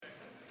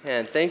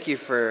And thank you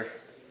for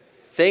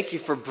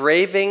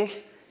braving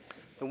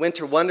the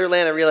winter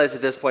wonderland. I realize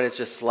at this point it's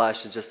just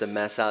slush and just a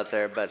mess out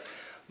there, but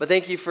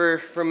thank you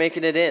for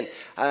making it in.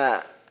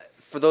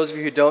 For those of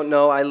you who don't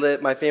know,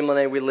 my family and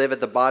I, we live at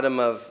the bottom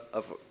of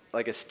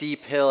like a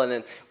steep hill and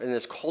in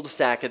this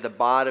cul-de-sac at the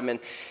bottom.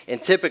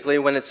 And typically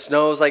when it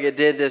snows like it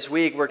did this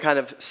week, we're kind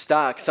of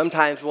stuck.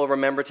 Sometimes we'll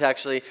remember to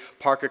actually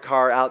park a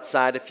car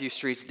outside a few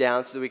streets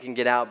down so that we can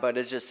get out, but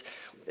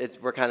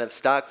we're kind of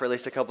stuck for at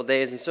least a couple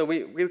days. And so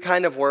we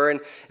kind of were, and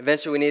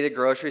eventually we needed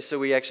groceries, so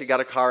we actually got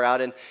a car out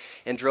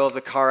and drove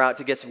the car out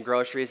to get some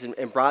groceries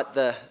and brought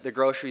the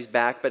groceries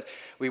back. But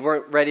we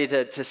weren't ready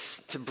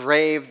to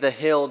brave the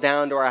hill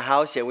down to our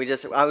house yet.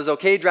 I was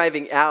okay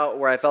driving out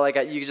where I felt like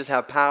you could just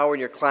have power and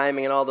you're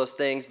climbing and all those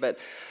things, but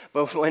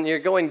when you're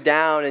going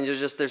down and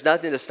there's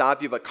nothing to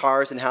stop you but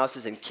cars and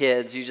houses and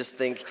kids, you just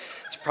think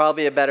it's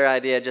probably a better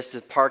idea just to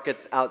park it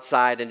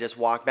outside and just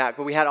walk back.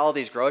 But we had all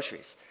these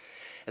groceries.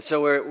 And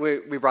so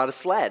we brought a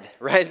sled,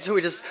 right? So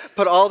we just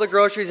put all the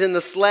groceries in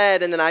the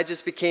sled, and then I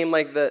just became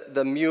like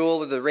the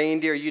mule or the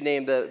reindeer, you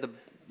name the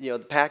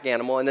pack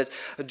animal, and then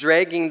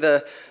dragging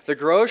the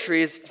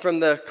groceries from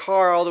the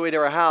car all the way to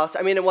our house.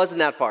 I mean, it wasn't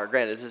that far.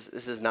 Granted,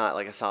 this is not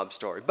like a sob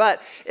story,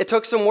 but it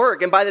took some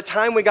work. And by the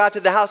time we got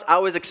to the house, I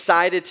was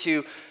excited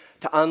to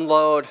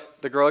unload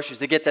the groceries,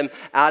 to get them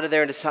out of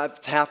there and to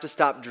have to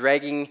stop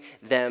dragging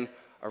them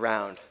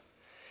around.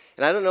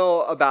 And I don't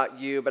know about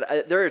you,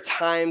 but there are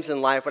times in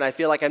life when I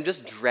feel like I'm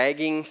just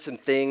dragging some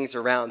things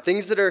around,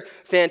 things that are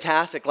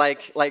fantastic,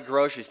 like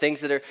groceries, things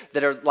that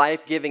are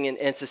life-giving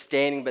and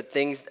sustaining, but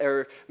things that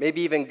are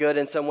maybe even good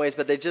in some ways,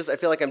 but I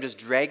feel like I'm just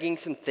dragging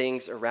some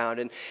things around.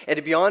 And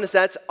to be honest,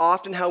 that's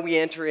often how we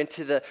enter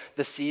into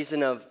the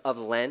season of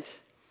Lent.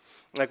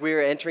 Like we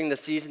are entering the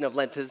season of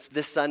Lent.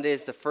 This Sunday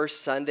is the first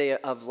Sunday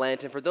of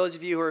Lent. And for those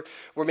of you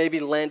where maybe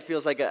Lent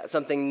feels like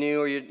something new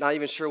or you're not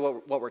even sure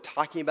what we're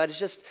talking about, it's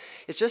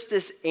just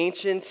this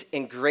ancient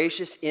and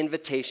gracious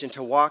invitation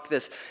to walk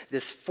this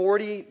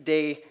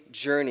 40-day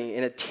journey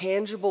in a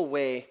tangible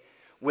way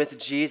with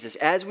Jesus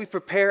as we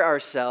prepare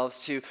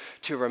ourselves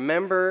to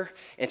remember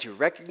and to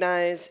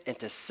recognize and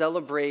to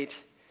celebrate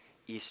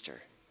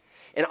Easter.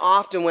 And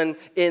often when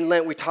in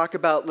Lent we talk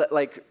about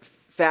like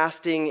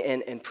fasting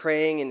and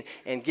praying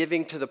and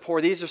giving to the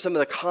poor. These are some of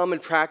the common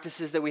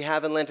practices that we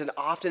have in Lent, and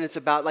often it's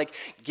about like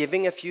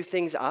giving a few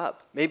things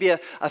up. Maybe a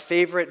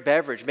favorite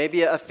beverage,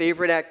 maybe a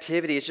favorite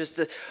activity. It's just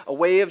a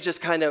way of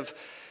just kind of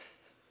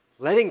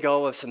letting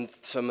go of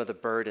some of the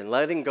burden,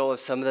 letting go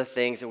of some of the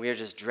things that we are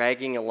just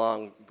dragging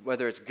along,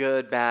 whether it's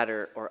good, bad,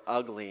 or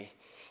ugly,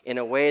 in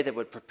a way that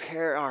would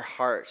prepare our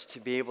hearts to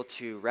be able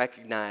to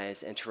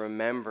recognize and to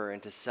remember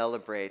and to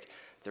celebrate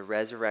the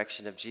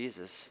resurrection of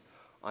Jesus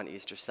on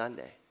Easter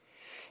Sunday.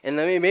 And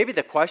I mean, maybe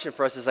the question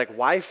for us is like,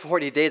 why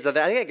 40 days? I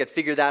think I could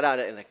figure that out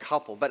in a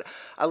couple. But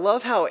I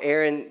love how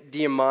Aaron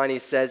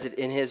Diamani says it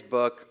in his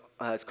book.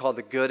 It's called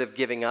The Good of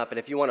Giving Up. And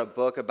if you want a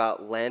book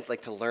about Lent,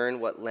 like to learn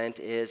what Lent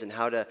is and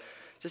how to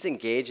just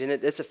engage in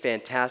it, it's a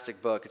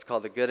fantastic book. It's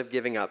called The Good of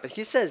Giving Up. But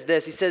he says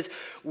this, he says,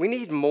 we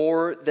need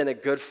more than a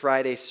Good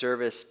Friday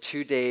service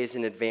 2 days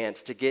in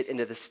advance to get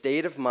into the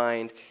state of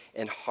mind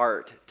and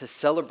heart to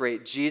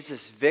celebrate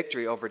Jesus'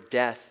 victory over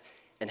death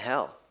and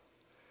hell.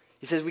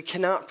 He says we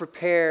cannot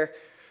prepare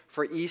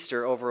for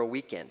Easter over a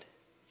weekend.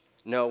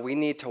 No, we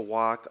need to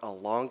walk a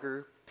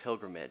longer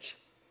pilgrimage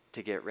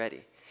to get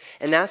ready.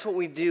 And that's what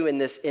we do in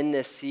this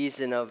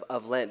season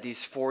of Lent,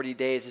 these 40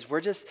 days, is we're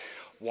just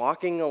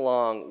walking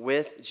along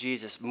with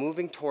Jesus,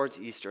 moving towards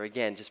Easter.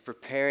 Again, just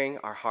preparing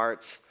our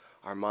hearts,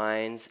 our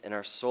minds, and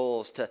our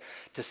souls to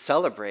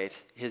celebrate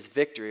his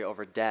victory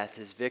over death,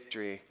 his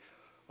victory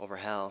over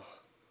hell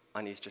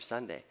on Easter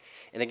Sunday.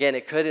 And again,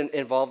 it could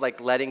involve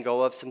like letting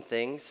go of some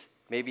things.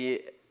 Maybe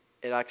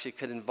it actually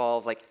could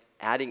involve like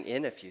adding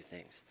in a few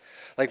things.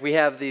 Like we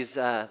have these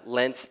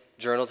Lent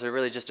journals. They're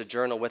really just a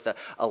journal with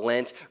a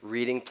Lent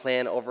reading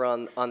plan over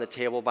on the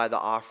table by the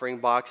offering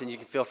box, and you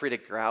can feel free to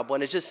grab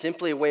one. It's just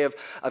simply a way of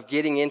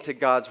getting into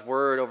God's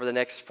Word over the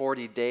next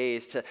 40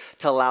 days to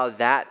allow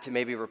that to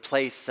maybe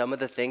replace some of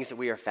the things that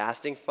we are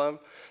fasting from,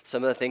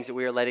 some of the things that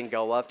we are letting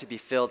go of, to be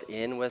filled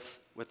in with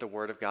the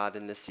Word of God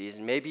in this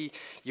season. Maybe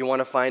you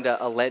want to find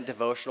a Lent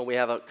devotional. We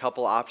have a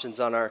couple options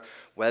on our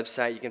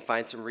website. You can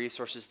find some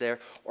resources there.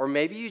 Or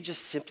maybe you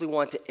just simply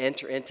want to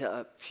enter into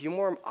a few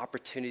more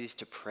opportunities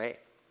to pray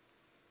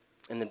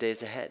in the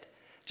days ahead.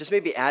 Just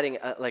maybe adding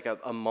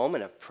a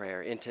moment of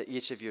prayer into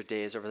each of your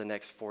days over the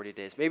next 40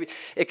 days. Maybe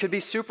it could be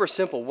super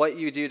simple what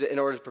you do in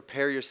order to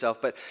prepare yourself,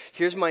 but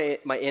here's my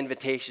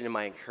invitation and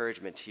my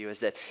encouragement to you is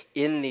that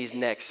in these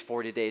next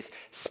 40 days,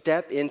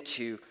 step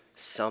into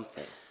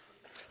something.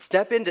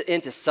 Step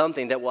into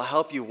something that will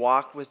help you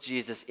walk with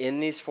Jesus in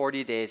these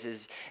 40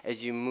 days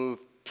as you move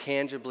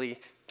tangibly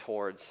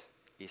towards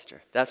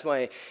Easter. That's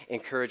my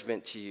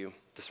encouragement to you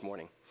this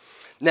morning.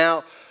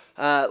 Now,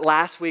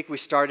 last week we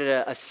started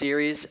a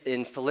series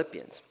in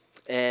Philippians.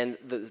 And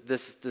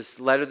this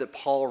letter that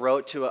Paul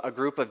wrote to a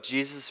group of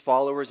Jesus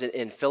followers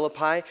in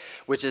Philippi,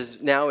 which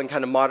is now in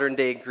kind of modern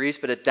day Greece,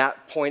 but at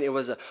that point it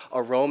was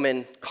a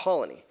Roman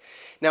colony.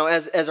 Now,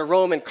 as a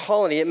Roman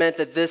colony, it meant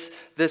that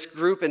this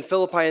group in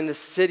Philippi, in the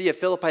city of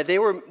Philippi,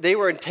 they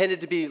were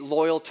intended to be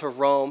loyal to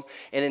Rome,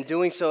 and in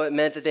doing so, it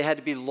meant that they had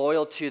to be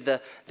loyal to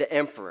the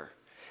emperor.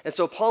 And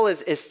so Paul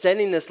is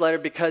sending this letter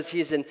because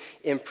he's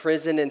in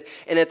prison, and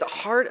at the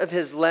heart of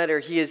his letter,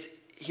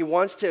 he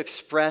wants to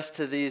express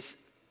to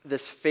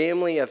this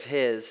family of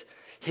his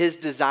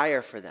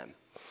desire for them,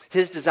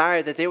 his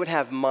desire that they would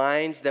have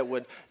minds that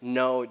would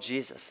know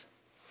Jesus,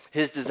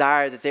 his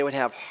desire that they would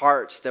have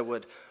hearts that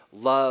would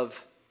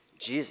love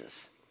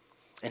Jesus,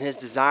 and his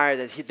desire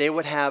that they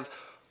would have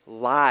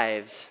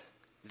lives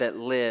that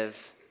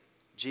live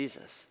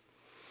Jesus.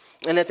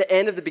 And at the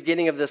end of the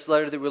beginning of this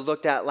letter that we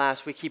looked at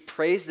last week, he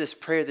prays this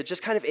prayer that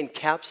just kind of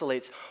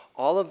encapsulates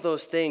all of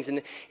those things.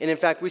 And in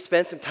fact, we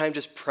spent some time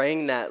just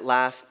praying that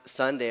last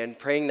Sunday and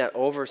praying that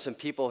over some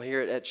people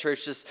here at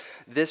church, just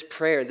this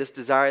prayer, this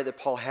desire that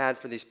Paul had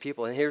for these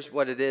people. And here's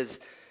what it is.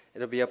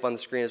 It'll be up on the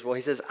screen as well.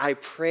 He says, I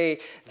pray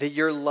that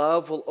your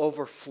love will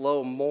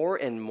overflow more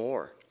and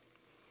more,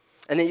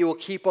 and that you will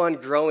keep on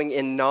growing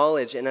in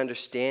knowledge and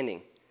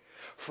understanding.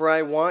 For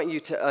I want you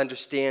to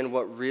understand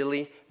what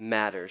really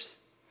matters,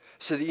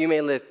 so that you may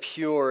live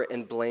pure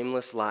and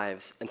blameless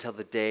lives until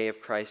the day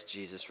of Christ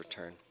Jesus'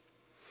 return.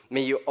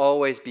 May you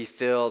always be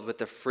filled with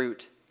the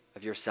fruit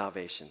of your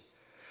salvation,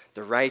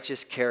 the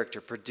righteous character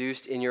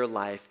produced in your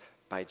life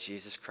by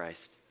Jesus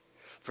Christ.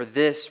 For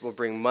this will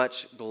bring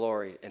much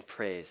glory and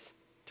praise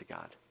to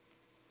God.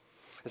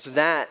 And so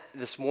that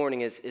this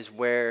morning is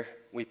where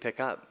we pick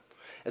up.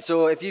 And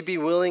so if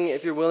you're willing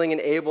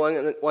and able,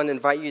 I want to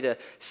invite you to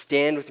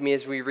stand with me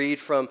as we read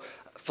from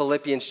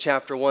Philippians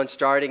chapter 1,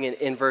 starting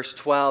in verse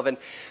 12.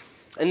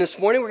 And this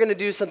morning we're going to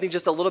do something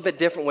just a little bit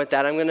different with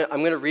that. I'm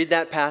going to read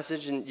that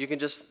passage, and you can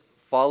just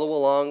follow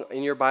along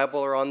in your Bible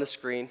or on the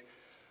screen.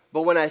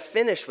 But when I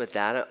finish with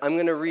that, I'm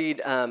going to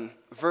read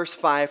verse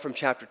 5 from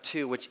chapter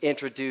 2, which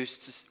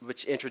introduces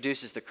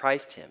the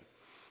Christ hymn.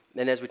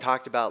 And as we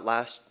talked about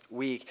last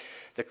week,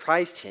 the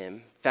Christ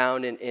hymn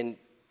found in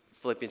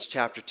Philippians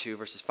chapter 2,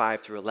 verses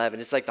 5 through 11,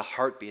 it's like the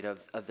heartbeat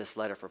of this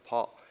letter for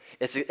Paul.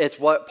 It's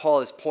what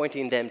Paul is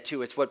pointing them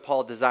to. It's what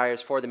Paul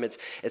desires for them.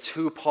 It's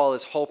who Paul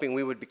is hoping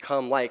we would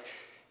become like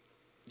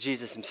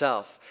Jesus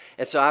himself.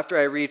 And so after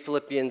I read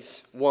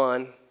Philippians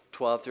 1,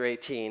 12 through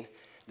 18,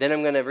 then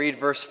I'm going to read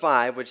verse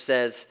 5, which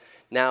says,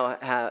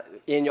 now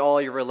in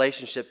all your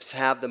relationships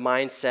have the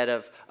mindset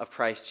of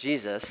Christ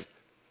Jesus.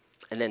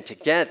 And then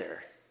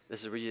together,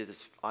 this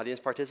audience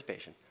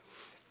participation,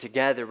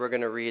 together we're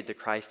going to read the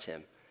Christ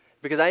hymn.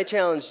 Because I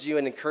challenged you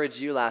and encouraged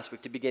you last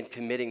week to begin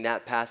committing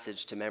that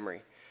passage to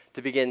memory,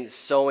 to begin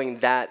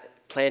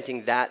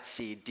planting that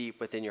seed deep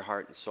within your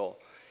heart and soul.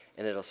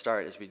 And it'll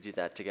start as we do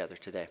that together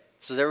today.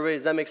 So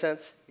does that make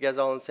sense? You guys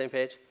all on the same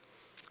page?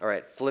 All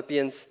right,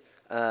 Philippians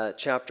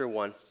chapter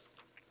 1,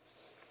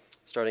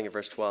 starting at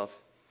verse 12.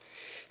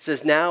 It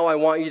says, now I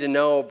want you to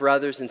know,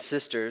 brothers and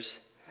sisters,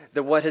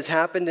 that what has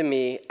happened to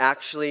me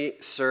actually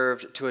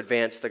served to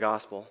advance the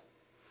gospel.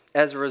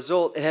 As a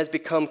result, it has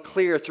become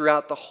clear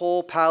throughout the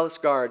whole palace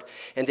guard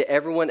and to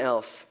everyone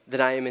else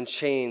that I am in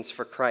chains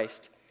for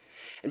Christ.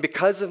 And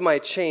because of my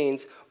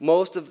chains,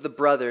 most of the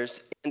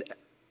brothers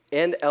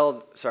and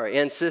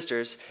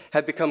sisters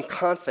have become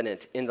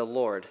confident in the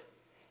Lord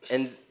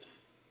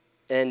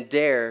and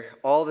dare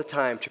all the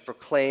time to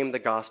proclaim the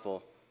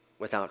gospel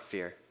without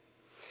fear.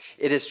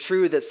 It is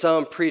true that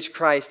some preach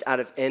Christ out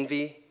of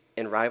envy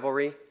and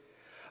rivalry,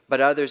 but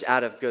others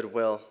out of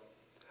goodwill.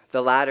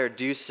 The latter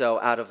do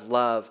so out of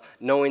love,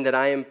 knowing that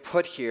I am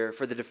put here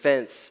for the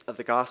defense of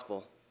the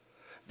gospel.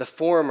 The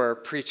former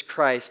preach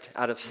Christ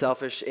out of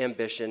selfish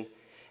ambition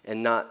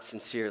and not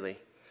sincerely,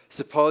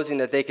 supposing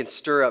that they can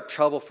stir up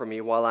trouble for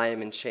me while I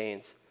am in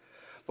chains.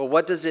 But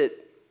what does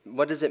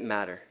it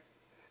matter?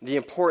 The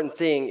important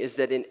thing is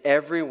that in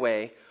every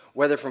way,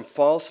 whether from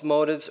false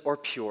motives or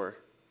pure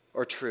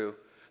or true,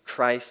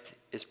 Christ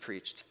is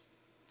preached.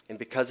 And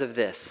because of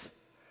this,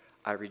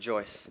 I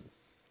rejoice.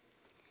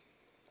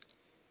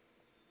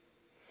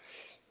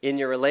 In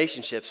your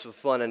relationships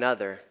with one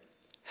another,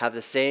 have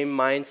the same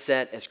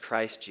mindset as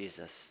Christ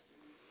Jesus,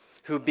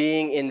 who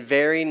being in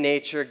very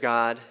nature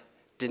God,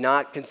 did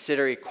not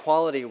consider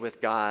equality with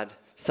God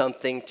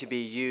something to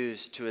be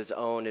used to his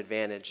own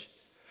advantage.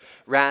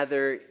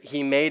 Rather,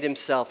 he made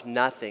himself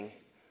nothing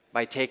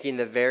by taking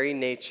the very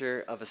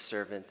nature of a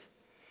servant,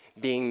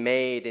 being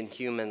made in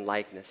human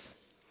likeness,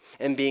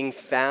 and being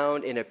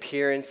found in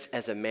appearance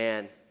as a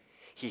man,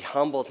 he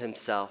humbled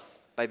himself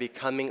by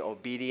becoming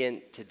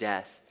obedient to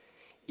death,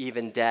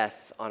 even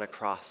death on a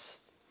cross.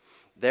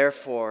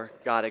 Therefore,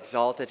 God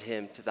exalted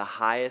him to the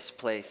highest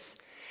place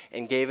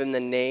and gave him the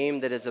name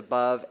that is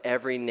above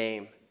every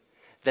name,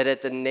 that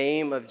at the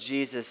name of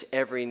Jesus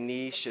every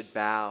knee should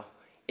bow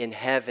in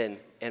heaven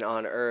and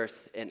on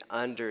earth and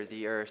under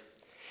the earth,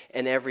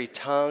 and every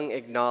tongue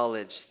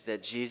acknowledge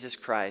that Jesus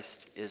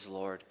Christ is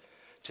Lord,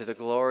 to the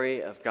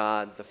glory of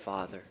God the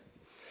Father.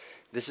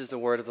 This is the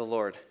word of the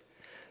Lord.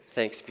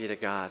 Thanks be to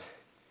God.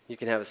 You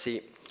can have a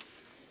seat.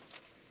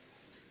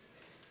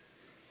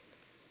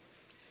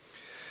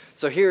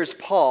 So here's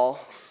Paul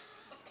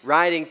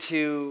writing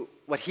to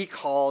what he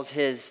calls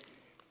his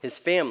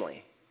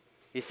family.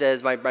 He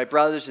says, my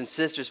brothers and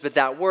sisters, but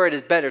that word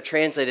is better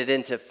translated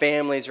into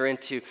families or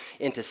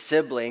into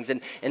siblings.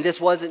 And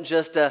this wasn't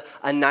just a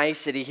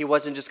nicety. He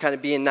wasn't just kind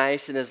of being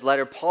nice in his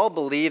letter. Paul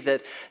believed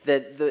that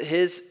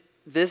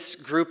this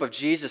group of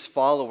Jesus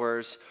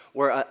followers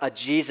were a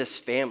Jesus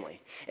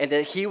family, and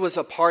that he was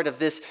a part of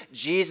this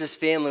Jesus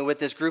family with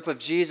this group of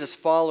Jesus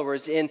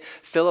followers in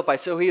Philippi.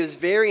 So he was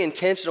very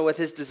intentional with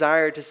his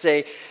desire to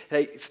say,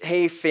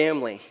 hey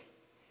family,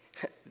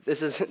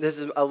 this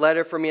is a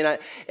letter for me. And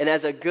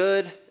as a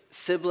good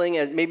sibling,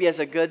 and maybe as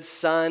a good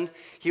son,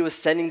 he was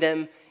sending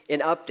them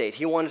an update.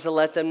 He wanted to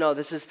let them know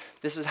this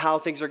is how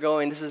things are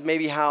going. This is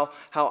maybe how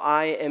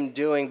I am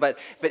doing. But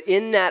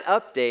in that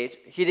update,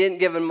 he didn't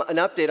give him an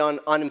update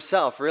on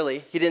himself,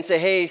 really. He didn't say,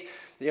 hey,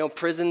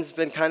 prison's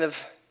been kind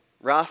of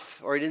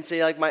rough, or he didn't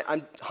say like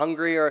I'm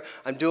hungry or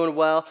I'm doing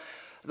well.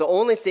 The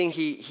only thing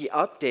he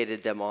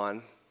updated them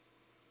on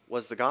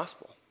was the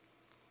gospel.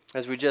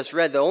 As we just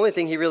read, the only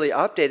thing he really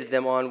updated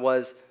them on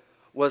was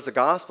the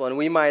gospel. And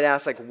we might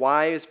ask, like,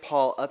 why is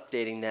Paul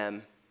updating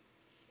them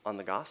on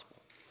the gospel?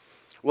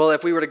 Well,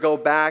 if we were to go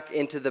back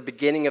into the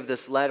beginning of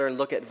this letter and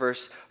look at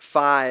verse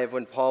 5,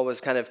 when Paul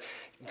was kind of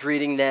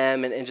greeting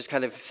them and just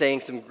kind of saying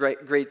some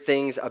great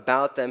things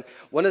about them,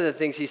 one of the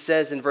things he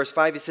says in verse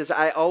 5, he says,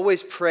 I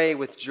always pray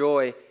with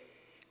joy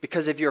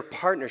because of your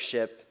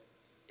partnership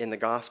in the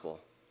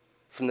gospel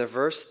from the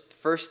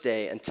first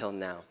day until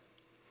now.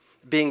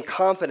 Being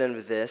confident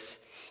of this,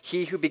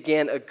 he who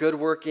began a good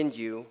work in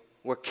you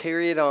will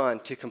carry it on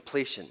to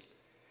completion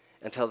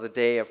until the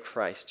day of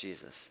Christ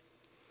Jesus.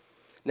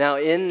 Now,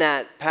 in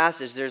that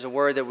passage, there's a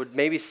word that would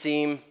maybe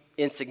seem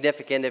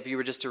insignificant if you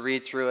were just to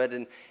read through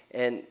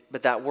it,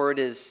 but that word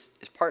is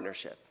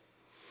partnership.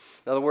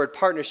 Now, the word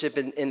partnership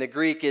in the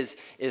Greek is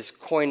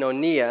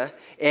koinonia,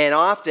 and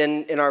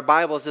often in our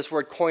Bibles, this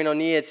word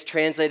koinonia, it's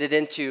translated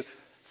into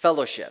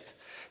fellowship.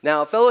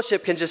 Now,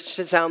 fellowship can just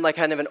sound like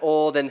kind of an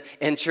old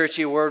and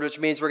churchy word, which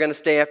means we're going to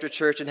stay after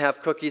church and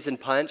have cookies and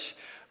punch,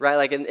 right?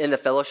 Like in the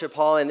fellowship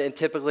hall, and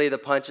typically the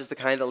punch is the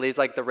kind that leaves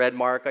like the red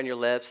mark on your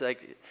lips,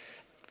 like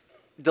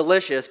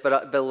delicious,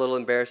 but a little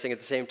embarrassing at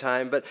the same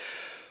time.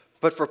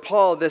 But for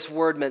Paul, this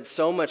word meant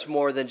so much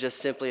more than just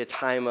simply a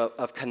time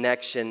of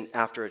connection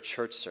after a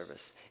church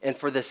service. And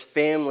for this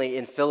family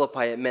in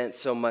Philippi, it meant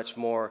so much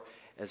more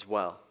as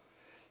well.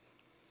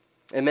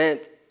 It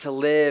meant to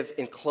live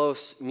in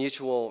close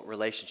mutual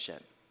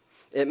relationship.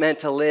 It meant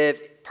to live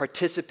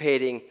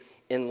participating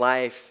in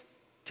life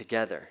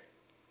together.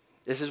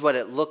 This is what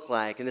it looked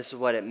like, and this is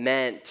what it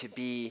meant to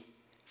be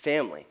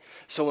family.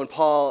 So when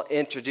Paul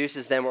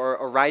introduces them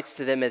or writes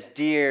to them as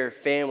dear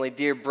family,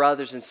 dear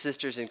brothers and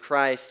sisters in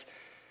Christ,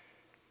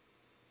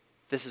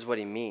 this is what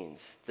he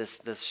means.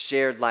 This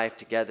shared life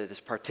together,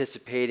 this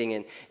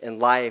participating in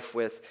life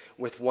with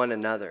one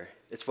another.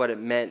 It's what it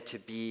meant to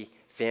be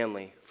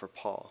family for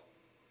Paul.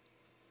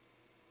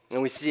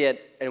 And we see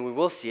it, and we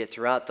will see it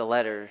throughout the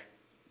letter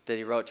that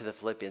he wrote to the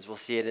Philippians. We'll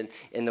see it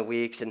in the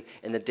weeks and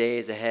in the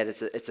days ahead.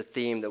 It's a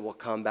theme that will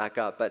come back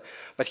up.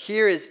 But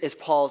here is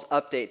Paul's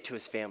update to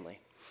his family.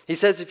 He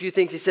says a few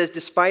things. He says,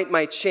 despite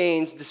my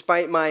chains,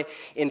 despite my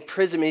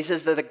imprisonment, he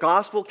says that the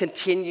gospel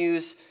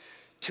continues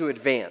to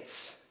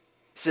advance.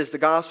 He says the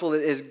gospel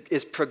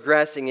is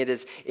progressing. It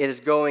is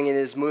going. It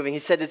is moving. He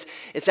said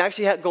it's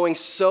actually going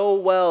so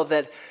well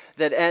that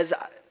as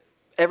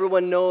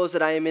everyone knows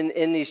that I am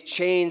in these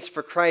chains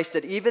for Christ,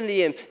 that even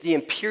the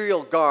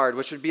imperial guard,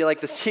 which would be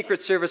like the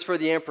secret service for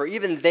the emperor,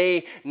 even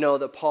they know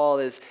that Paul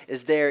is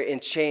there in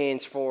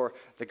chains for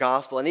the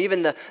gospel. And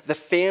even the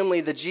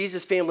family, the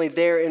Jesus family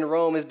there in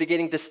Rome, is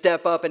beginning to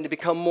step up and to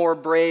become more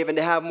brave and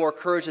to have more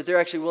courage, that they're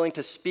actually willing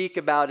to speak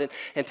about it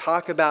and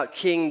talk about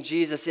King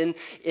Jesus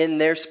in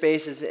their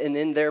spaces and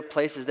in their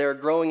places. They're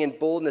growing in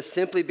boldness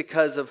simply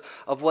because of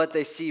what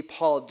they see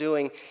Paul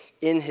doing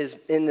in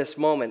this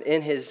moment,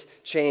 in his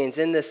chains,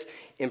 in this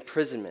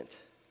imprisonment.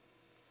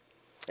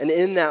 And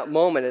in that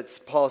moment,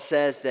 Paul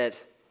says that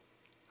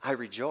I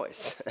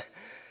rejoice.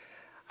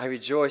 I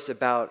rejoice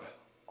about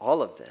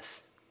all of this.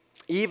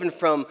 Even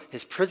from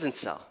his prison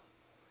cell,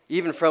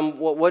 even from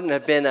what wouldn't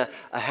have been a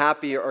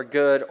happy or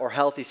good or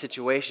healthy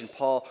situation,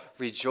 Paul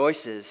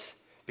rejoices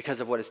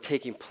because of what is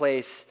taking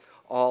place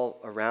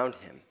all around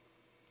him.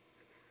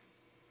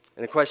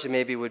 And the question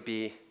maybe would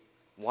be,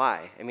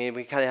 why? I mean,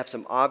 we kind of have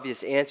some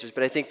obvious answers,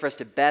 but I think for us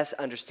to best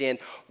understand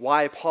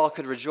why Paul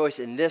could rejoice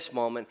in this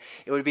moment,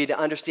 it would be to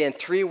understand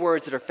three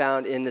words that are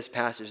found in this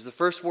passage. The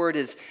first word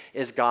is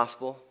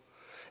gospel.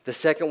 The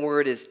second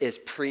word is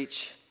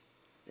preach.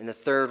 And the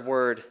third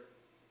word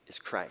is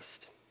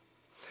Christ.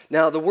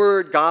 Now, the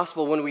word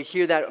gospel, when we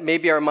hear that,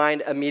 maybe our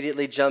mind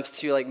immediately jumps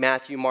to like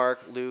Matthew,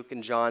 Mark, Luke,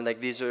 and John.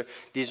 Like these are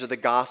the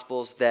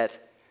gospels that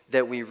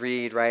we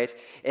read, right?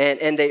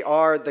 And they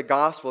are the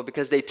gospel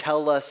because they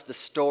tell us the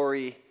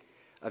story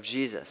of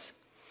Jesus.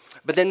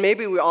 But then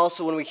maybe we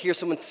also, when we hear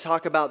someone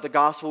talk about the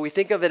gospel, we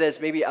think of it as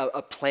maybe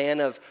a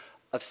plan of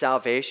of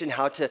salvation,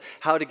 how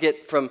to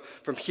get from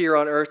here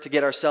on earth to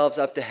get ourselves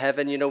up to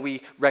heaven.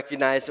 We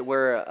recognize that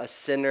we're a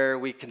sinner.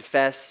 We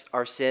confess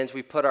our sins.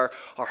 We put our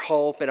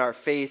hope and our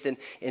faith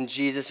in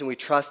Jesus, and we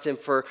trust him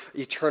for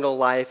eternal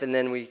life, and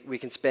then we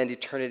can spend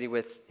eternity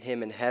with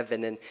him in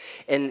heaven.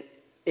 And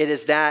it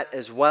is that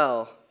as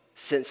well,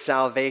 since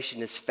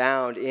salvation is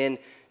found in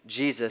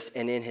Jesus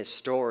and in his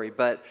story.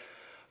 But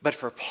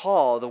for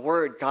Paul, the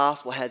word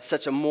gospel had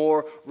such a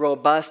more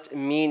robust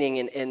meaning,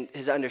 and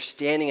his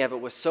understanding of it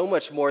was so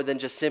much more than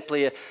just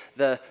simply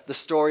the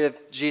story of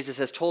Jesus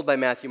as told by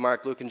Matthew,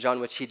 Mark, Luke, and John,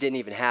 which he didn't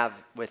even have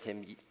with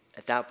him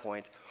at that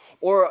point,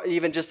 or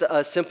even just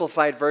a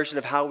simplified version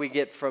of how we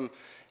get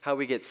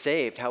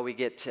saved, how we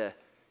get to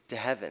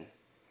heaven.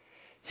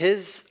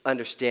 His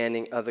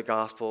understanding of the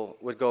gospel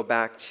would go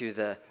back to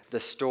the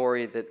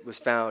story that was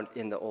found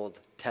in the Old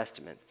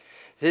Testament.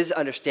 His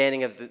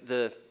understanding of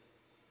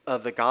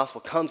the gospel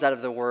comes out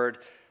of the word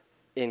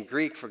in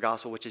Greek for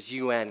gospel, which is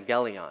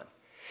euangelion.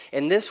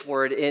 And this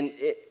word,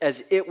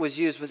 as it was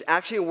used, was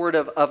actually a word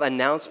of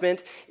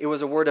announcement. It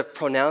was a word of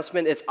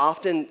pronouncement. It's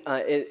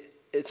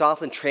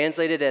often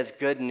translated as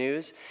good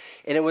news.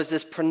 And it was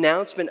this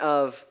pronouncement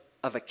of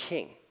a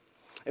king.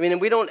 I mean, and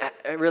we don't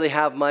really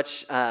have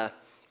much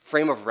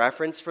frame of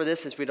reference for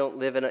this, since we don't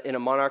live in a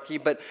monarchy,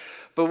 but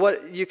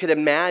what you could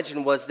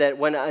imagine was that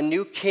when a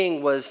new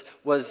king was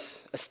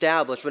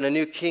established, when a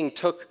new king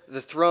took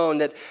the throne,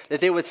 that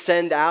they would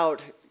send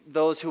out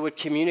those who would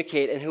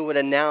communicate and who would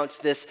announce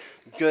this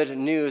good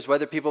news,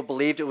 whether people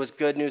believed it was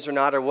good news or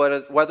not, or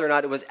whether or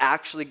not it was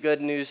actually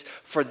good news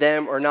for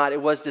them or not.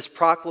 It was this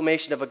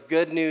proclamation of a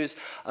good news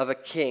of a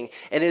king.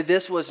 And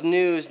this was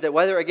news that,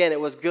 whether, again,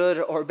 it was good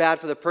or bad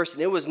for the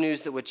person, it was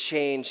news that would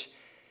change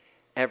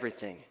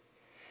everything.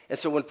 And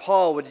so when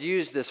Paul would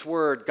use this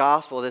word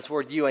gospel, this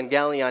word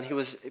euangelion, he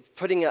was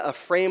putting a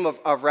frame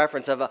of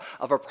reference of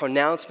a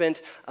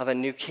pronouncement of a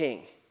new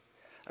king,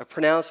 a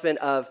pronouncement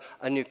of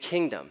a new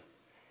kingdom,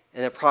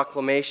 and a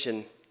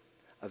proclamation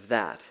of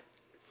that.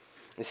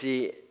 You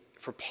see,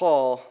 for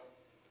Paul,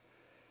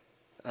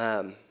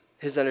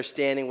 his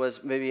understanding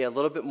was maybe a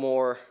little bit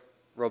more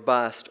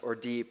robust or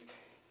deep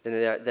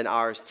than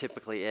ours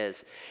typically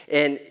is.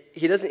 And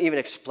he doesn't even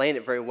explain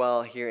it very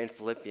well here in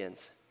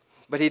Philippians.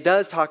 But he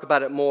does talk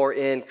about it more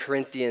in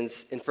 1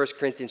 Corinthians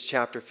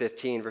chapter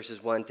 15,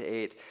 verses 1 to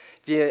 8.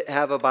 If you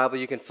have a Bible,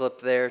 you can flip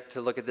there to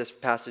look at this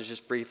passage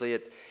just briefly.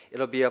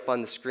 It'll be up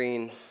on the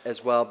screen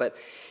as well. But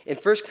in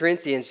 1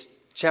 Corinthians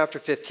chapter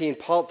 15,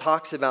 Paul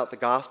talks about the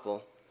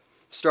gospel.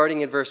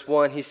 Starting in verse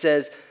 1, he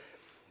says,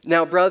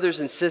 "Now, brothers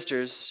and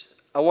sisters,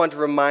 I want to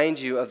remind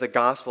you of the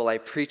gospel I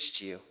preached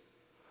to you,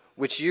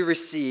 which you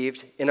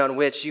received and on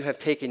which you have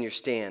taken your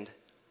stand.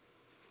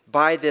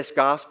 By this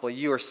gospel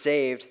you are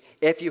saved,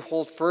 if you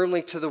hold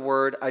firmly to the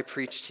word I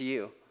preached to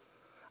you.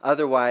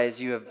 Otherwise,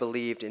 you have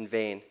believed in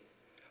vain.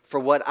 For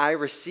what I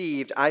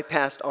received, I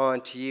passed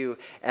on to you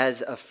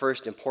as of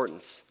first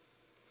importance.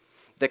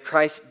 That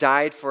Christ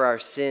died for our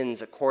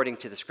sins according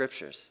to the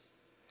Scriptures.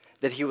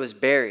 That he was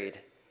buried.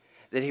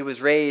 That he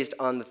was raised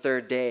on the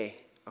third day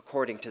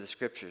according to the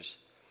Scriptures.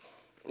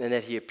 And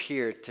that he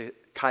appeared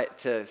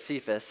to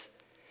Cephas,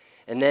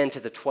 and then to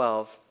the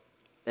 12.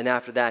 And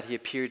after that, he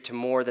appeared to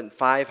more than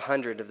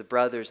 500 of the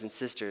brothers and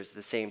sisters at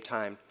the same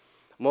time,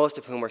 most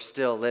of whom are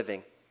still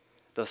living,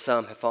 though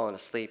some have fallen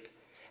asleep.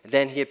 And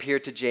then he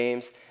appeared to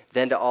James,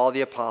 then to all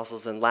the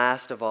apostles, and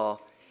last of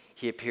all,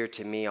 he appeared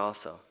to me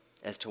also,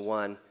 as to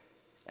one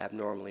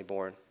abnormally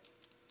born."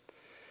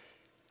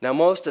 Now,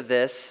 most of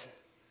this,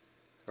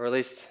 or at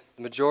least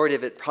the majority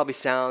of it, probably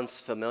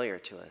sounds familiar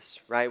to us,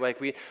 right? Like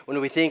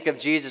when we think of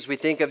Jesus, we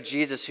think of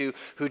Jesus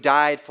who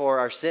died for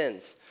our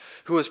sins,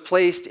 who was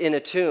placed in a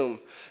tomb,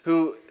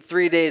 who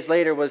 3 days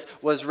later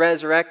was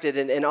resurrected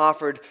and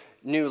offered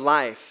new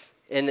life,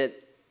 and that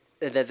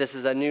this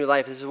is a new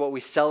life. This is what we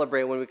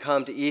celebrate when we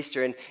come to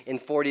Easter and in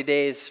 40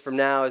 days from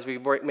now as we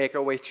make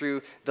our way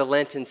through the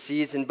Lenten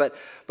season. But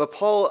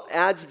Paul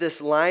adds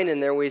this line in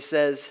there where he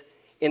says,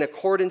 in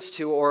accordance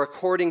to or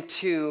according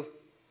to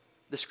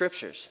the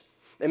Scriptures.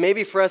 And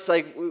maybe for us,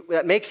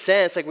 that makes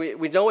sense.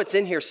 We know it's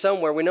in here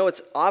somewhere. We know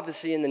it's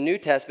obviously in the New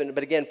Testament.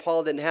 But again,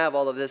 Paul didn't have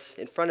all of this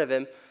in front of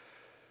him.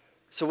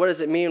 So what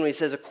does it mean when he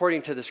says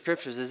according to the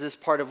Scriptures? Is this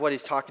part of what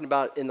he's talking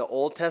about in the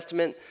Old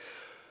Testament?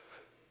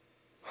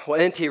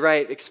 Well, N.T.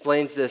 Wright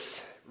explains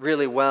this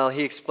really well.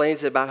 He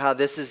explains it about how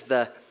this is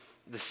the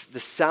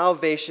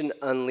salvation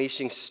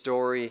unleashing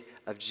story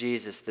of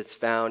Jesus that's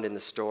found in the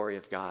story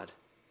of God,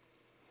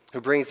 who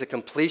brings the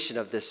completion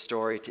of this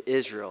story to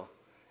Israel,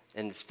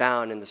 and it's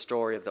found in the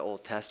story of the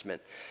Old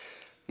Testament.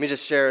 Let me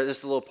just share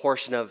just a little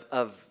portion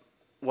of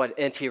what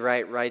N.T.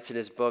 Wright writes in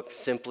his book,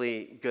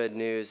 Simply Good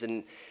News.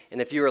 And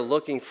if you are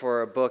looking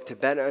for a book to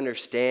better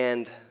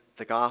understand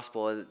the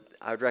gospel,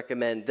 I would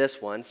recommend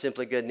this one,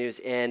 Simply Good News,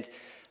 and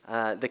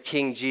The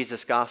King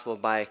Jesus Gospel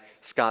by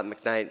Scott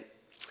McKnight.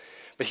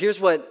 But here's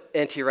what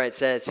N.T. Wright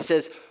says. He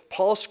says,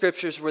 Paul's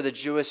scriptures were the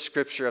Jewish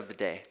scripture of the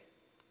day,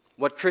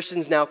 what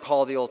Christians now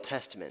call the Old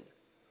Testament.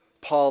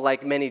 Paul,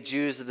 like many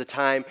Jews of the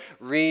time,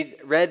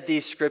 read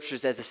these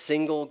scriptures as a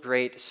single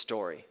great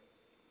story.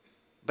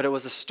 but it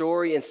was a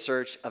story in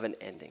search of an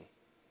ending.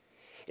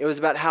 It was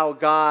about how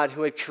God,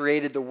 who had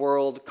created the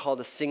world,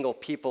 called a single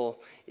people,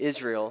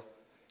 Israel,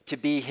 to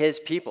be his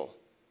people,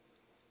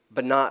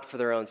 but not for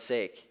their own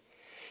sake.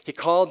 He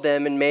called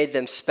them and made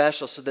them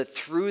special so that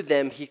through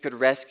them he could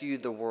rescue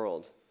the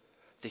world,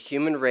 the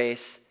human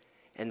race,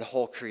 and the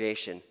whole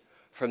creation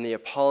from the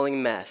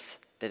appalling mess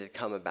that had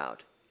come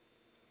about.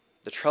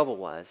 The trouble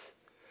was,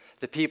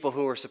 the people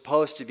who were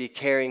supposed to be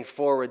carrying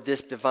forward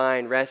this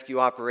divine rescue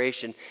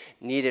operation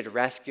needed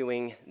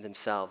rescuing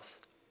themselves.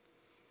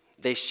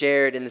 They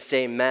shared in the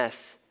same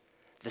mess,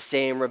 the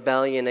same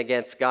rebellion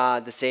against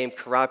God, the same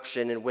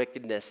corruption and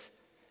wickedness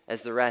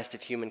as the rest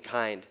of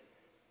humankind.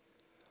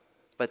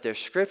 But their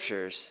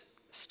scriptures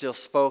still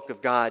spoke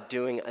of God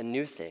doing a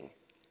new thing,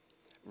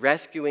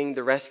 rescuing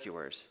the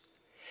rescuers,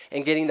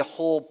 and getting the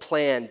whole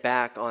plan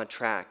back on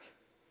track.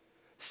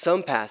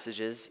 Some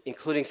passages,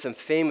 including some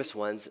famous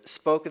ones,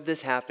 spoke of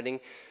this happening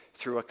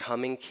through a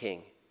coming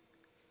king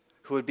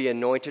who would be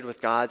anointed with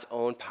God's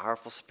own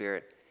powerful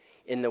spirit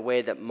in the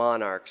way that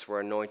monarchs were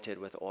anointed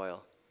with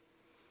oil.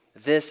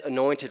 This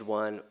anointed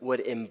one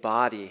would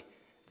embody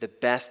the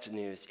best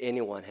news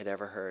anyone had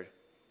ever heard.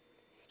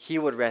 He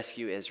would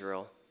rescue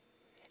Israel,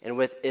 and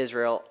with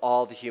Israel,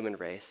 all the human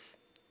race,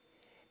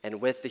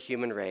 and with the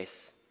human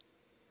race,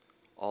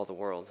 all the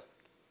world.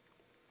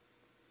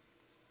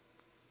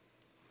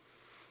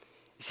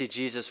 You see,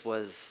 Jesus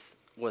was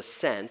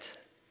sent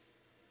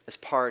as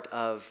part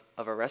of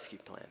a rescue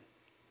plan,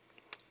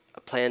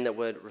 a plan that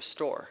would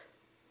restore,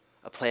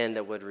 a plan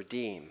that would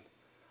redeem,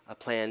 a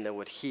plan that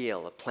would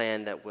heal, a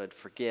plan that would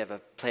forgive, a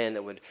plan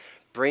that would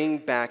bring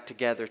back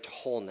together to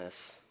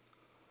wholeness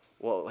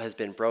what has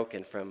been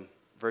broken from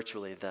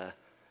virtually the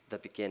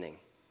beginning.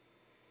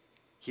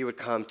 He would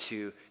come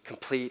to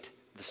complete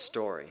the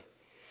story.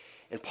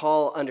 And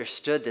Paul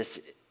understood this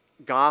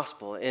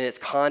gospel in its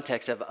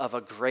context of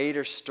a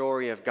greater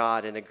story of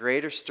God and a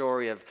greater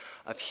story of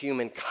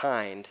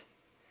humankind.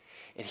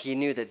 And he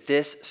knew that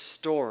this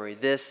story,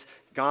 this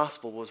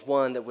gospel, was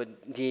one that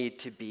would need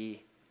to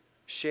be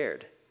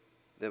shared,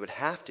 that would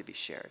have to be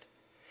shared.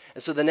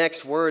 And so the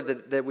next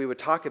word that we would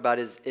talk about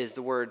is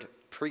the word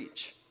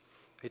preach.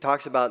 He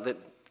talks about that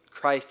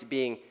Christ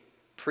being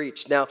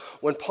preached. Now,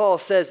 when Paul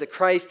says that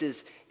Christ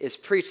is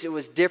preached, it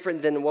was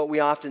different than what we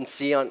often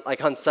see on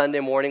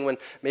Sunday morning, when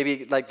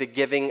maybe like the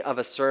giving of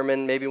a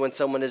sermon, maybe when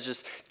someone is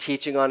just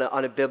teaching on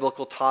a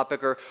biblical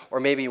topic, or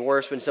maybe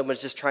worse, when someone's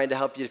just trying to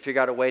help you to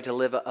figure out a way to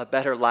live a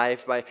better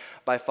life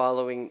by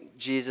following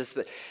Jesus.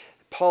 But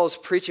Paul's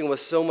preaching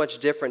was so much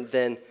different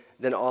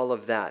than all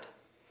of that.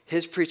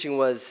 His preaching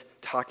was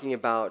talking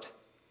about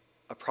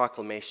a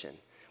proclamation.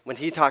 When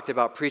he talked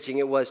about preaching,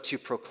 it was to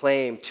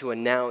proclaim, to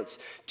announce,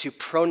 to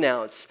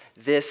pronounce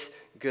this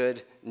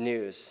good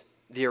news,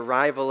 the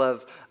arrival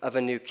of a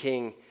new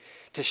king,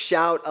 to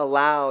shout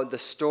aloud the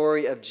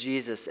story of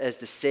Jesus as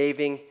the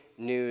saving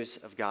news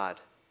of God,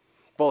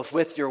 both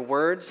with your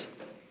words,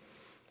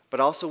 but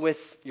also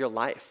with your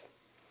life.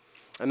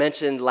 I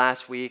mentioned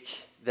last week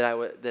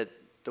that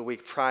the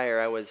week prior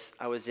I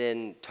was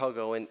in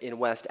Togo in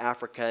West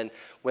Africa, and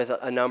with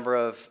a number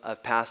of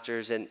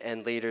pastors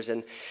and leaders,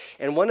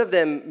 and one of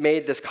them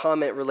made this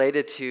comment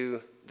related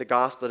to the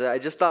gospel that I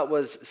just thought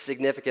was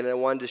significant, and I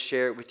wanted to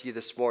share it with you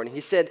this morning.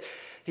 He said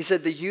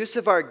the use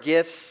of our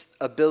gifts,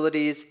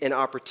 abilities, and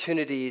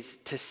opportunities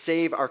to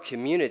save our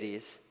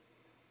communities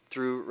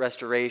through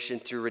restoration,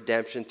 through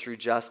redemption, through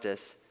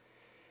justice,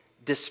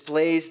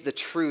 displays the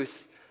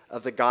truth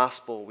of the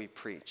gospel we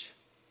preach.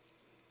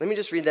 Let me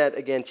just read that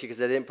again to you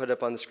because I didn't put it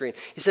up on the screen.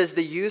 He says,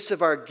 the use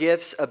of our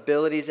gifts,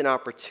 abilities, and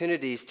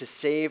opportunities to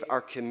save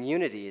our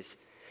communities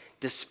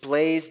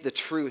displays the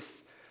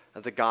truth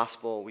of the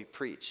gospel we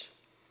preach.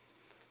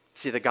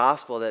 See, the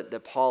gospel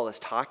that Paul is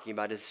talking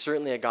about is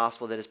certainly a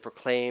gospel that is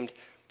proclaimed,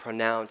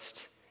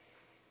 pronounced,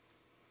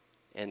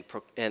 and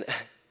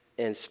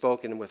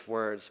spoken with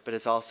words, but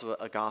it's also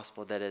a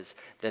gospel that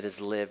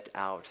is lived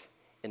out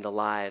in the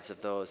lives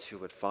of those who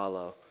would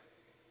follow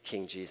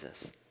King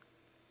Jesus.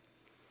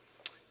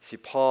 See,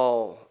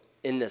 Paul,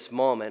 in this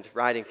moment,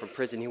 writing from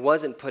prison, he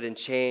wasn't put in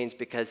chains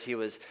because he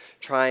was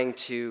trying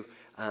to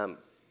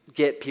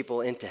get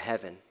people into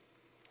heaven.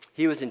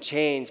 He was in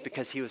chains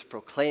because he was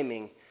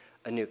proclaiming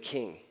a new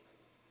king.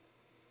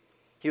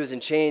 He was in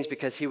chains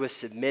because he was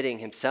submitting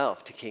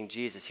himself to King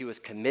Jesus. He was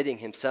committing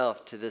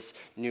himself to this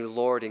new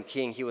Lord and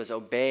King. He was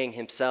obeying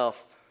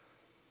himself,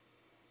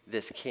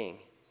 this king.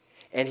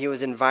 And he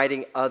was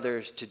inviting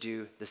others to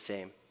do the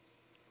same.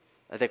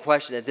 The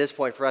question at this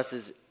point for us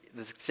is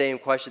the same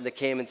question that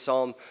came in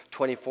Psalm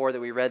 24 that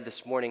we read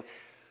this morning.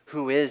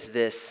 Who is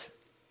this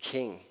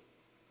king?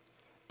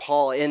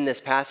 Paul, in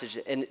this passage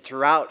and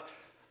throughout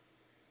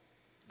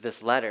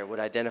this letter, would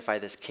identify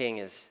this king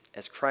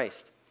as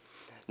Christ.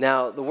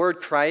 Now, the word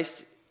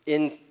Christ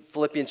in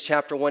Philippians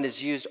chapter 1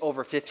 is used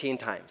over 15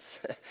 times.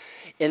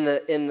 In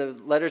the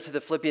letter to the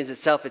Philippians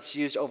itself, it's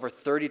used over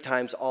 30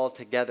 times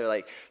altogether.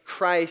 Like,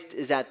 Christ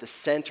is at the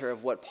center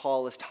of what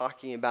Paul is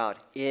talking about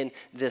in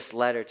this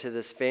letter to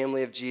this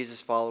family of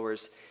Jesus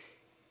followers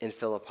in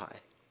Philippi.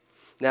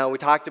 Now, we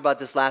talked about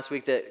this last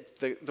week, that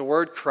the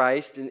word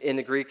Christ in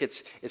the Greek,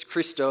 it's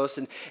Christos,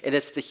 and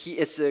it's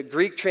the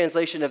Greek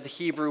translation of the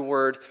Hebrew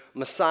word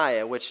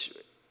Messiah, which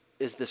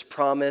is this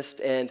promised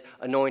and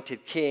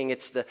anointed king.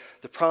 It's the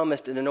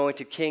promised and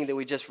anointed king that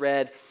we just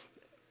read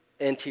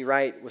N.T.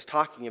 Wright was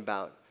talking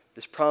about.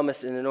 This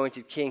promised and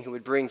anointed king who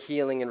would bring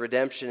healing and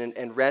redemption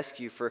and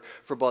rescue for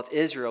both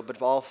Israel,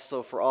 but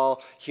also for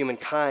all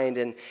humankind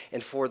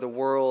and for the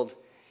world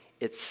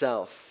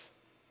itself.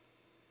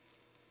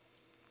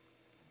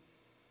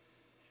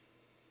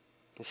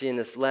 You see, in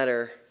this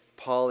letter,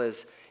 Paul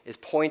is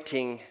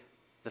pointing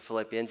the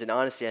Philippians, and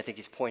honestly, I think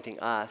he's pointing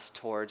us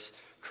towards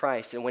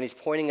Christ. And when he's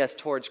pointing us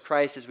towards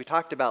Christ, as we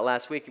talked about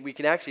last week, we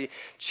can actually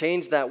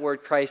change that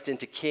word Christ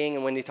into king.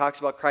 And when he talks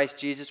about Christ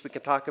Jesus, we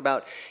can talk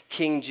about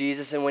King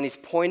Jesus. And when he's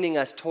pointing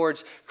us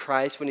towards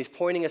Christ, when he's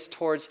pointing us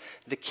towards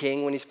the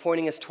king, when he's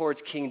pointing us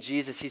towards King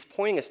Jesus, he's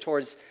pointing us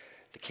towards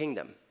the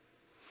kingdom.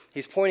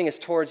 He's pointing us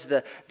towards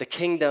the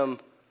kingdom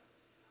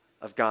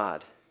of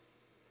God.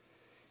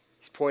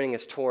 He's pointing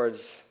us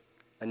towards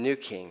a new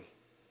king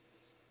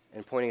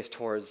and pointing us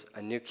towards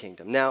a new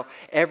kingdom. Now,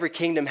 every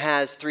kingdom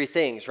has three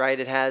things, right?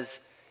 It has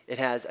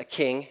a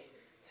king,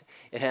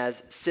 it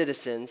has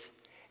citizens,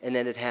 and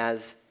then it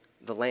has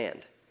the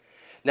land.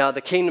 Now,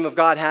 the kingdom of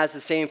God has the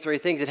same three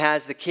things. It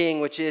has the king,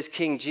 which is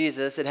King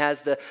Jesus. It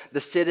has the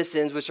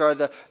citizens, which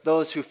are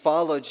those who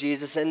follow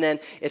Jesus. And then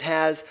it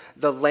has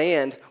the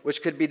land,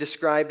 which could be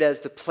described as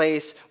the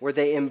place where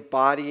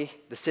the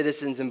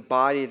citizens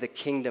embody the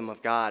kingdom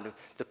of God,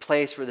 the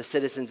place where the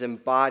citizens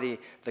embody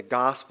the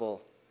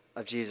gospel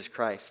of Jesus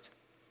Christ.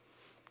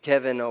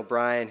 Kevin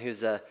O'Brien,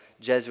 who's a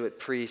Jesuit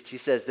priest, he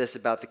says this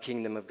about the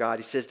kingdom of God.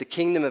 He says, the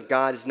kingdom of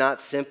God is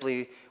not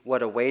simply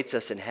what awaits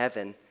us in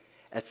heaven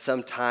at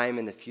some time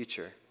in the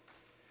future.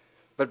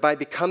 But by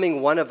becoming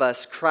one of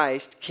us,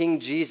 Christ, King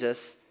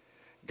Jesus,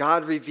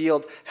 God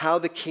revealed how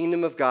the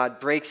kingdom of God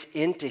breaks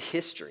into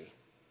history,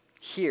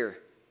 here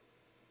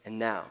and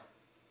now.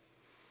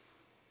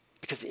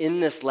 Because in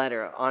this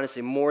letter,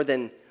 honestly, more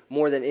than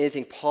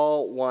anything,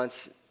 Paul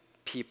wants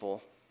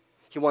people,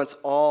 he wants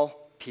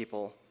all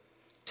people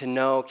to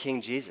know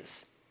King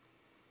Jesus,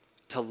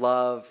 to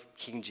love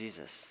King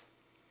Jesus,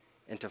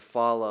 and to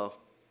follow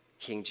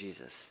King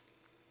Jesus.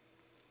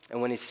 And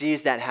when he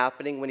sees that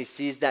happening, when he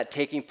sees that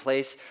taking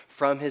place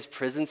from his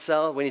prison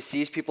cell, when he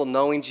sees people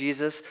knowing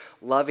Jesus,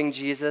 loving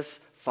Jesus,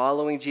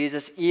 following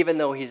Jesus, even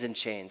though he's in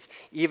chains,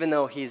 even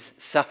though he's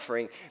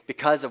suffering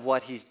because of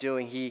what he's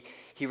doing, he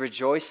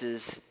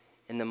rejoices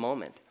in the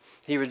moment.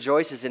 He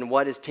rejoices in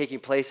what is taking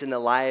place in the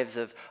lives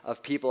of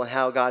people and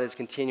how God is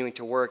continuing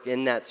to work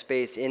in that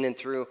space, in and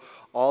through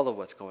all of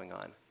what's going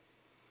on.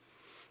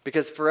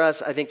 Because for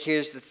us, I think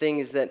here's the thing,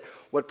 is that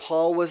what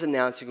Paul was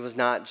announcing was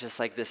not just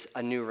like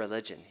a new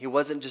religion. He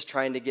wasn't just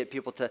trying to get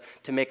people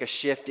to make a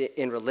shift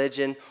in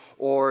religion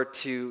or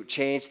to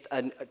change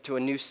to a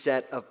new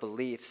set of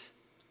beliefs.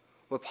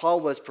 What Paul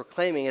was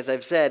proclaiming, as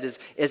I've said,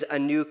 is a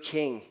new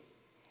king.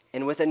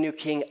 And with a new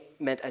king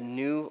meant a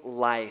new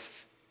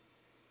life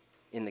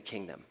in the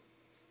kingdom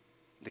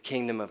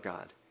of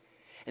God.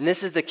 And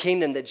this is the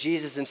kingdom that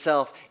Jesus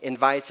himself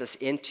invites us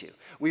into.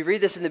 We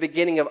read this in the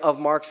beginning of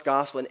Mark's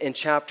gospel in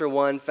chapter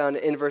 1, found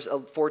in verse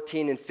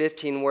 14 and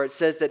 15, where it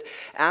says that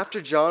after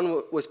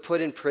John was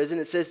put in prison,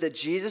 it says that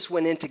Jesus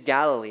went into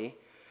Galilee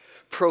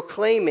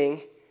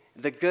proclaiming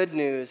the good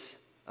news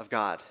of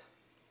God.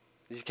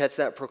 Did you catch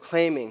that?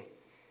 Proclaiming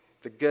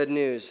the good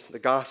news, the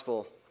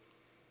gospel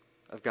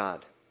of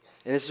God.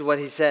 And this is what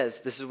he says.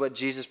 This is what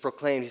Jesus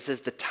proclaimed. He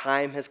says, the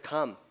time has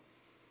come.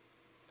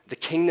 The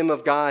kingdom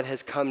of God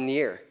has come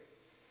near.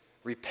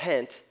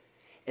 Repent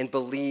and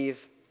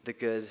believe the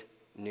good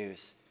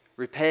news.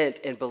 Repent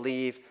and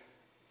believe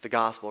the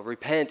gospel.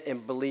 Repent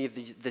and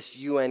believe this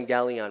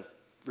euangelion.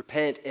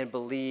 Repent and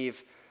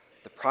believe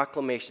the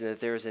proclamation that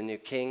there is a new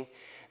king,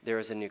 there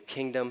is a new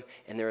kingdom,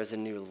 and there is a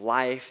new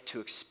life to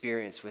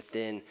experience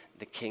within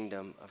the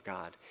kingdom of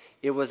God.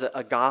 It was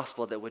a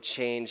gospel that would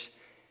change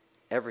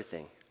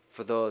everything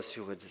for those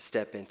who would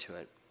step into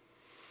it.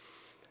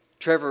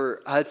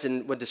 Trevor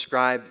Hudson would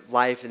describe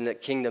life in the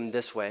kingdom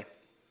this way.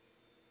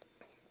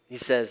 He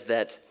says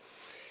that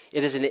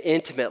it is an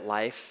intimate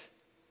life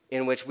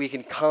in which we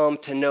can come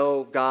to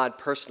know God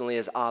personally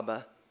as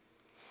Abba.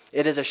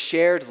 It is a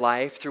shared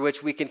life through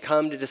which we can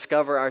come to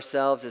discover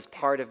ourselves as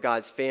part of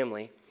God's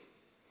family.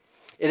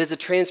 It is a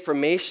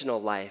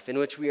transformational life in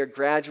which we are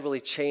gradually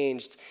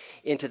changed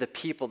into the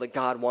people that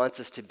God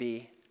wants us to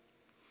be.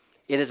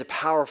 It is a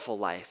powerful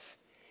life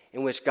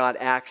in which God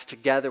acts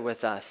together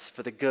with us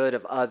for the good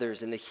of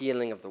others and the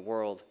healing of the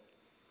world.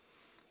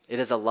 It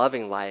is a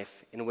loving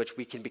life in which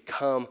we can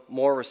become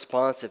more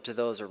responsive to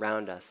those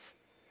around us.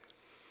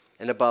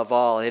 And above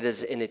all, it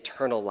is an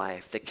eternal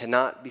life that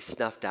cannot be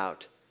snuffed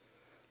out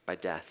by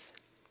death.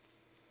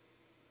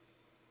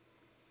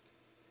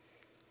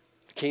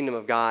 The kingdom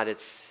of God,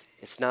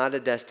 it's not a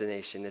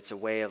destination, it's a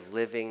way of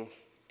living,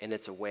 and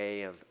it's a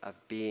way of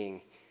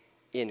being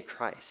in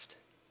Christ.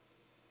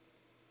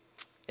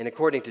 And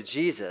according to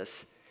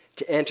Jesus,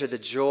 to enter the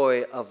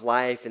joy of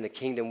life in the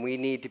kingdom, we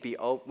need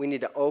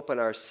to open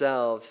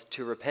ourselves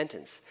to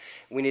repentance.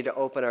 We need to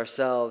open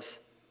ourselves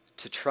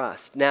to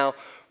trust. Now,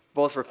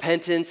 both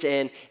repentance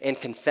and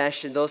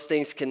confession, those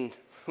things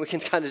we can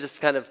kind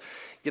of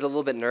get a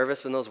little bit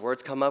nervous when those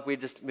words come up.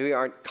 We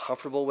aren't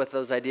comfortable with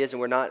those ideas, and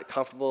we're not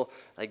comfortable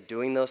like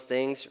doing those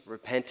things,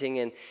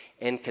 repenting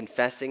and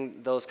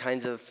confessing those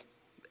kinds of.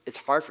 It's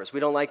hard for us.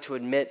 We don't like to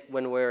admit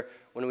when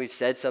we've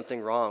said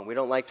something wrong. We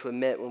don't like to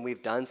admit when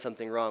we've done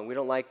something wrong. We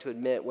don't like to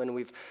admit when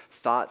we've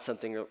thought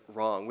something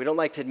wrong. We don't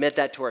like to admit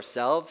that to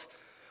ourselves.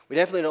 We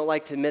definitely don't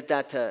like to admit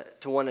that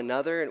to one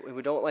another, and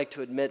we don't like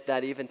to admit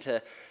that even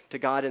to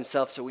God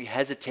himself, so we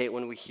hesitate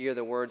when we hear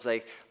the words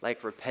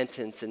like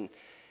repentance and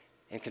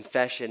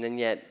confession, and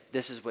yet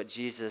this is what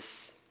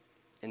Jesus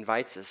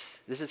invites us.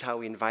 This is how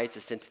he invites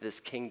us into this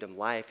kingdom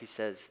life. He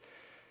says,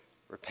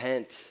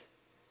 repent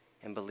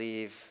and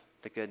believe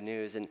the good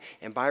news.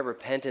 And by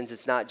repentance,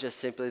 it's not just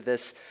simply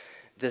this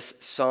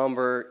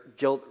somber,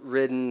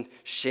 guilt-ridden,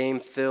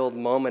 shame-filled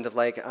moment of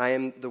like, I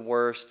am the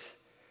worst,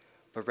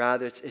 but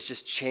rather it's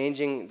just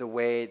changing the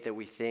way that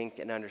we think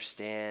and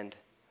understand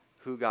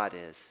who God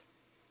is,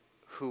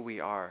 who we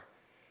are,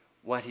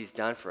 what he's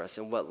done for us,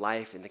 and what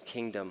life in the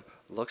kingdom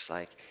looks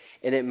like.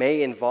 And it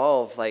may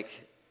involve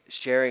like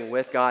sharing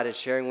with God and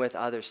sharing with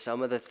others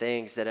some of the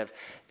things that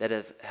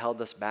have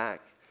held us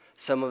back,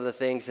 some of the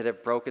things that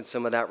have broken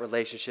some of that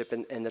relationship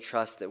and the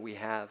trust that we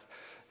have,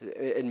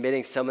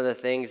 admitting some of the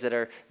things that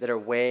are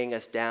weighing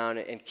us down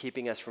and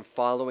keeping us from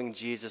following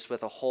Jesus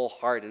with a whole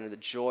heart and the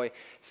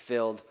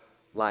joy-filled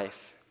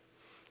life.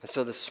 And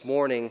so this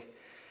morning,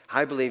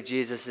 I believe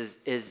Jesus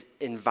is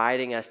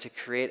inviting us to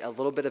create a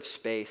little bit of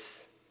space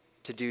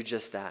to do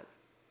just that,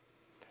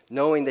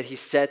 knowing that he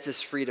sets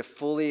us free to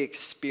fully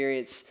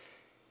experience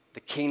the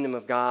kingdom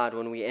of God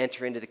when we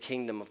enter into the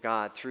kingdom of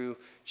God through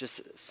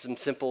just some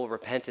simple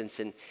repentance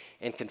and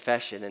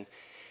confession.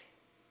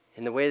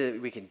 And the way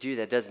that we can do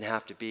that doesn't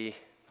have to be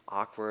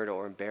awkward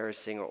or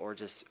embarrassing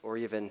or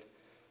even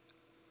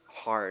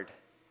hard.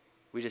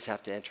 We just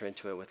have to enter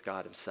into it with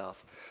God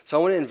himself. So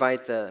I want to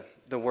invite the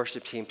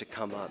worship team to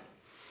come up.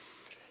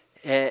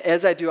 And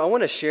as I do, I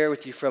want to share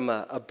with you from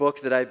a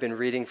book that I've been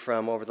reading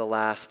from over the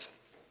last,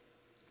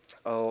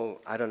 3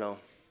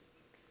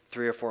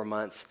 or 4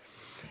 months.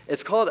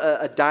 It's called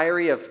A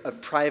Diary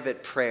of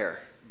Private Prayer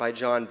by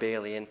John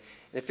Bailey. And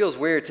it feels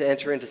weird to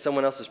enter into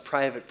someone else's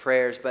private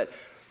prayers, but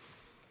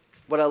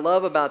what I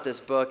love about this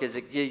book is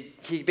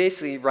he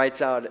basically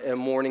writes out a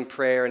morning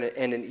prayer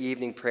and an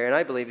evening prayer, and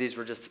I believe these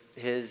were just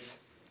his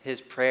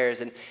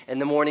prayers.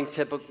 And the morning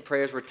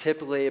prayers were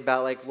typically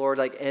about like, Lord,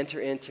 like enter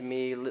into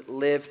me,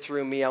 live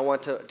through me. I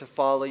want to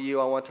follow you.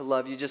 I want to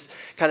love you. Just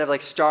kind of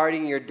like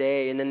starting your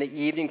day. And then the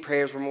evening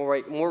prayers were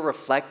more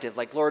reflective.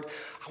 Like, Lord,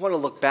 I want to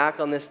look back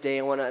on this day.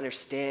 I want to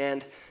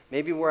understand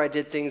maybe where I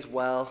did things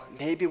well,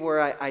 maybe where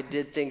I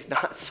did things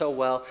not so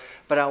well.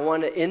 But I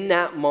want to, in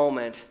that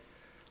moment,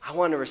 I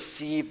want to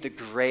receive the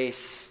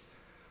grace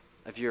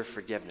of your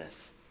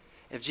forgiveness.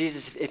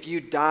 If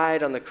you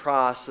died on the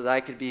cross so that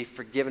I could be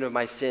forgiven of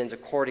my sins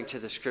according to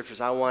the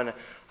scriptures, I want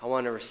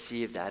to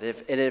receive that.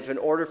 If in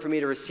order for me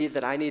to receive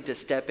that, I need to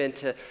step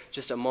into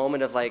just a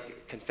moment of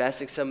like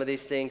confessing some of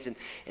these things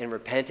and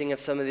repenting of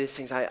some of these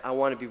things, I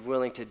want to be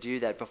willing to do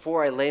that.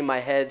 Before I lay my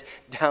head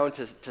down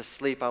to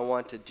sleep, I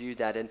want to do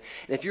that. And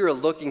if you're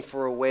looking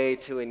for a way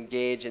to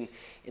engage in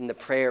the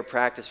prayer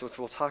practice, which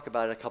we'll talk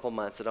about in a couple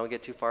months, so don't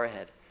get too far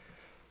ahead.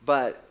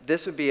 But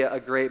this would be a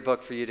great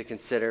book for you to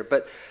consider.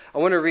 But I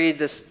want to read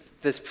this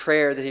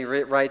prayer that he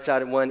writes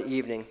out in one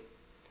evening.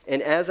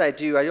 And as I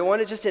do, I want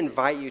to just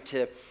invite you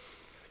to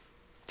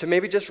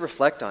maybe just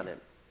reflect on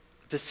it,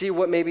 to see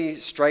what maybe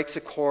strikes a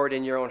chord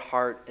in your own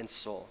heart and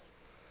soul.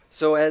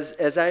 So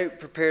as I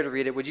prepare to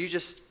read it, would you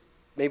just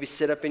maybe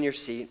sit up in your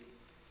seat,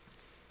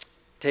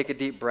 take a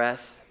deep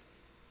breath,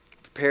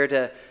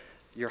 prepare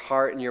your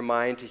heart and your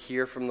mind to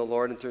hear from the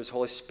Lord and through his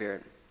Holy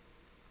Spirit.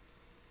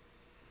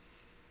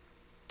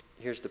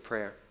 Here's the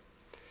prayer.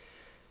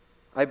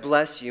 I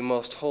bless you,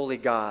 most holy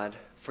God,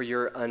 for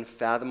your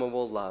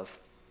unfathomable love.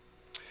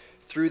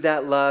 Through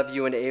that love,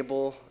 you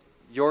enable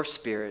your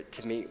spirit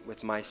to meet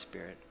with my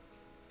spirit,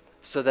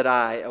 so that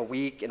I, a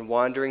weak and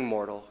wandering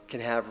mortal, can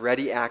have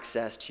ready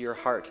access to your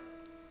heart,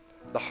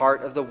 the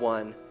heart of the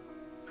one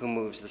who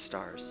moves the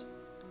stars.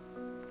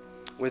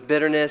 With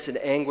bitterness and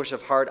anguish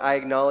of heart, I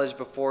acknowledge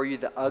before you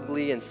the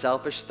ugly and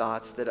selfish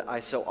thoughts that I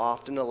so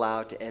often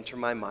allow to enter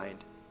my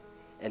mind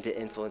and to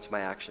influence my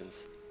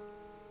actions.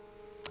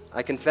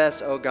 I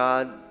confess, O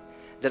God,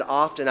 that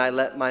often I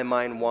let my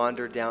mind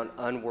wander down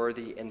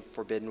unworthy and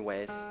forbidden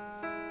ways.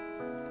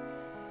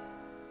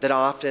 That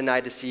often I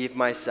deceive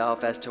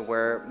myself as to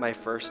where my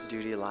first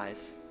duty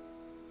lies.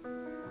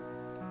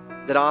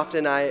 That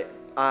often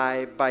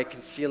I, by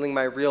concealing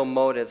my real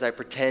motives, I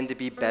pretend to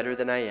be better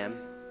than I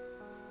am.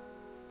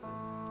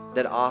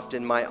 That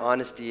often my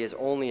honesty is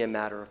only a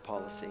matter of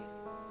policy.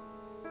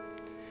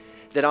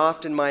 That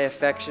often my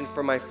affection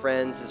for my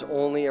friends is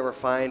only a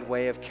refined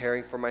way of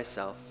caring for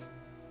myself.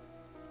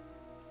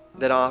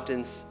 That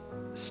often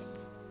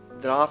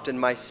that often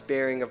my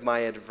sparing of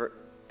my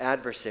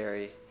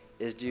adversary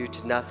is due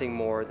to nothing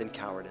more than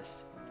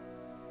cowardice.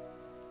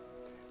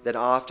 That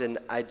often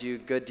I do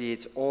good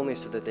deeds only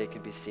so that they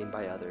can be seen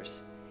by others,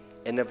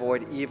 and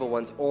avoid evil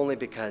ones only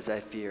because I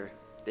fear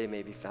they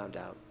may be found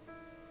out.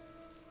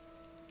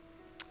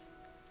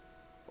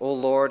 O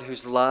Lord,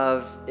 whose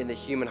love in the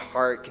human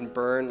heart can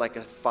burn like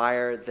a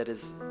fire that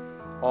is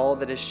all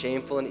that is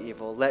shameful and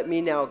evil, let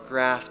me now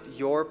grasp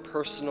your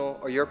personal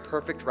or your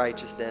perfect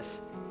righteousness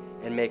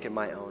and make it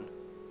my own.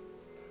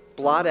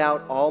 Blot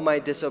out all my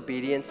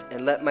disobedience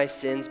and let my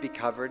sins be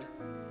covered.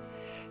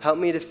 Help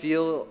me to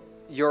feel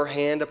your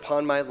hand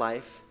upon my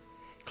life,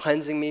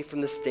 cleansing me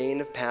from the stain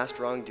of past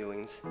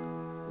wrongdoings,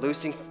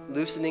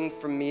 loosening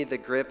from me the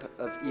grip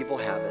of evil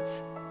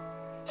habits,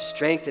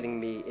 strengthening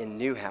me in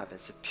new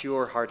habits of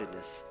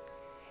pure-heartedness,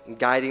 and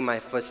guiding my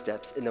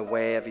footsteps in the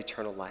way of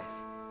eternal life.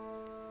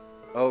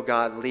 O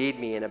God, lead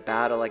me in a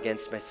battle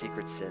against my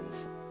secret sins.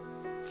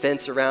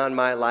 Fence around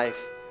my life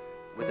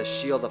with a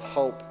shield of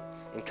hope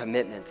and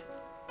commitment,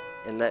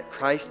 and let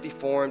Christ be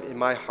formed in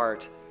my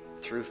heart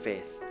through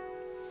faith.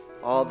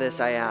 All this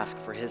I ask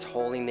for his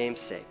holy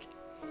name's sake.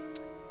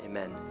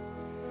 Amen.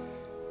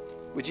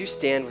 Would you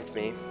stand with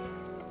me?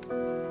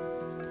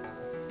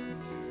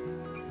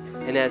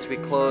 And as we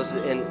close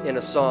in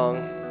a song,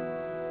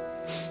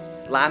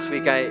 last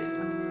week I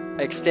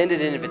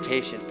extended an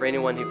invitation for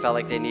anyone who felt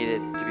like they needed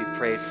to be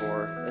prayed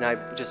for. And I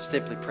just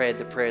simply prayed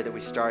the prayer that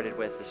we started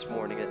with this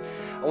morning. And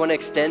I want to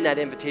extend that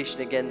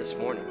invitation again this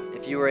morning.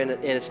 If you are in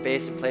a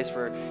space and place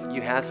where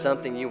you have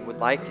something you would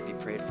like to be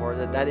prayed for,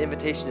 that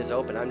invitation is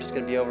open. I'm just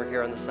going to be over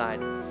here on the side.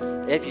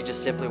 If you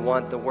just simply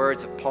want the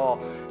words of Paul,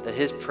 that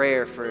his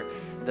prayer for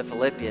the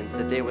Philippians,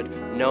 that they would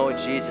know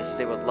Jesus, that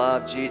they would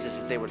love Jesus,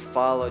 that they would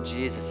follow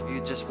Jesus. If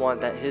you just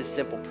want that his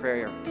simple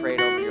prayer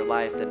prayed over your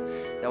life,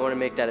 then I want to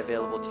make that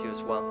available to you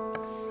as well.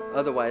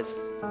 Otherwise,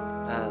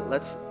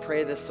 let's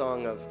pray this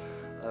song of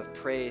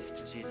praise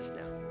to Jesus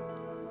now.